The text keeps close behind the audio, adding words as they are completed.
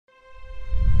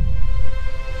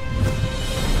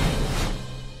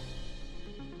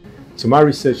So my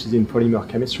research is in polymer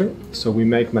chemistry. So we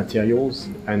make materials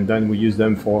and then we use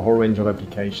them for a whole range of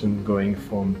applications, going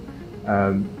from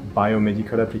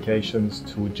biomedical applications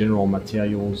to general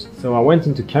materials. So I went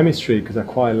into chemistry because I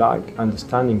quite like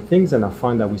understanding things, and I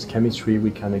find that with chemistry we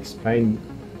can explain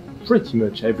pretty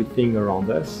much everything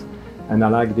around us. And I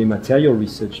like the material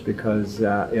research because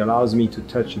it allows me to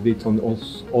touch a bit on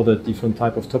other different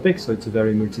type of topics, so it's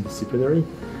very multidisciplinary.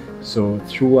 So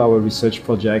through our research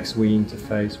projects we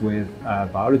interface with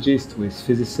biologists, with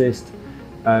physicists,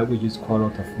 we use quite a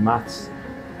lot of maths,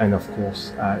 and of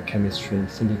course chemistry,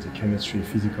 synthetic chemistry,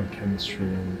 physical chemistry,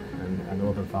 and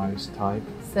other various types.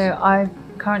 So I'm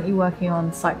currently working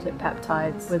on cyclic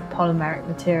peptides with polymeric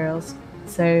materials.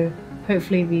 So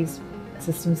hopefully these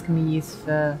systems can be used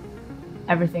for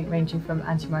everything ranging from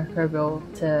antimicrobial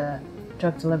to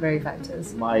drug delivery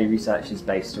vectors. My research is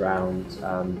based around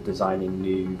designing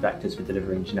new vectors for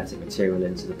delivering genetic material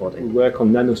into the body. We work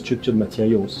on nanostructured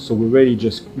materials, so we really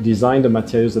just design the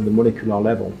materials at the molecular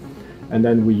level, and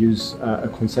then we use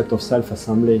a concept of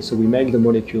self-assembly. So we make the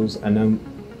molecules and then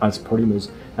as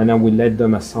polymers, and then we let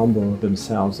them assemble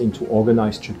themselves into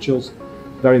organized structures,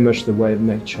 very much the way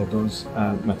nature does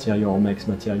material, makes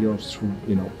materials through,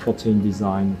 protein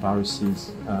design,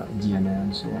 viruses, DNA,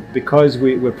 and so on. Because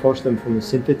we approach them from a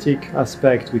synthetic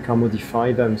aspect, we can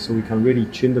modify them, so we can really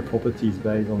tune the properties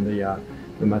based on the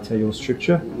material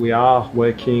structure. We are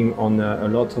working on a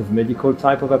lot of medical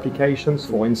type of applications,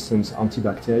 for instance,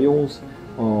 antibacterials,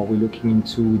 or we're looking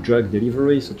into drug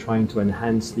delivery, so trying to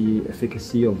enhance the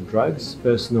efficacy of drugs.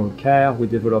 Personal care, we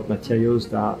develop materials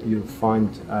that you find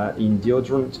in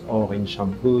deodorant or in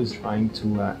shampoos, trying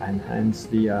to enhance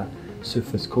the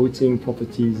surface coating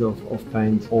properties of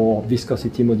paint, or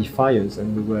viscosity modifiers,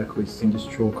 and we work with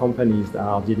industrial companies that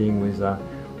are dealing with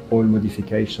oil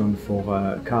modification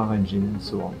for car engine and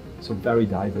so on. So very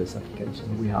diverse applications.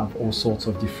 We have all sorts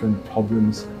of different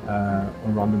problems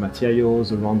around the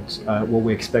materials, around what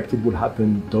we expected would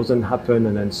happen doesn't happen,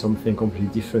 and then something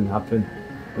completely different happen.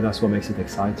 But that's what makes it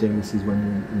exciting. This is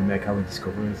when we make our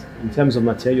discoveries. In terms of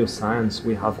material science,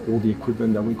 we have all the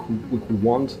equipment that we could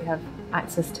want. We have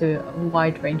access to a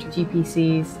wide range of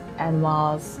GPCs,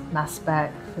 NMARs, mass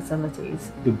spec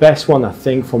facilities. The best one, I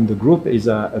think, from the group is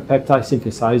a peptide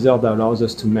synthesizer that allows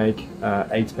us to make 8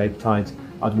 peptides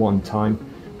at one time,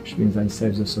 which means that it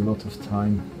saves us a lot of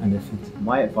time and effort.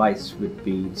 My advice would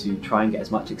be to try and get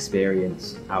as much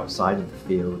experience outside of the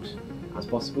field as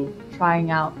possible.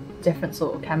 Trying out different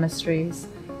sort of chemistries,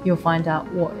 you'll find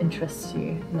out what interests you,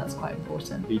 and that's quite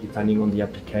important. Depending on the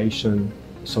application,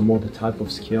 some more the type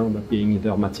of skill, but being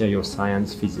either material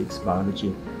science, physics,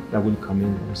 biology, that will come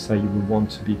in. So you will want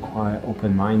to be quite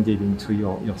open-minded into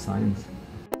your science.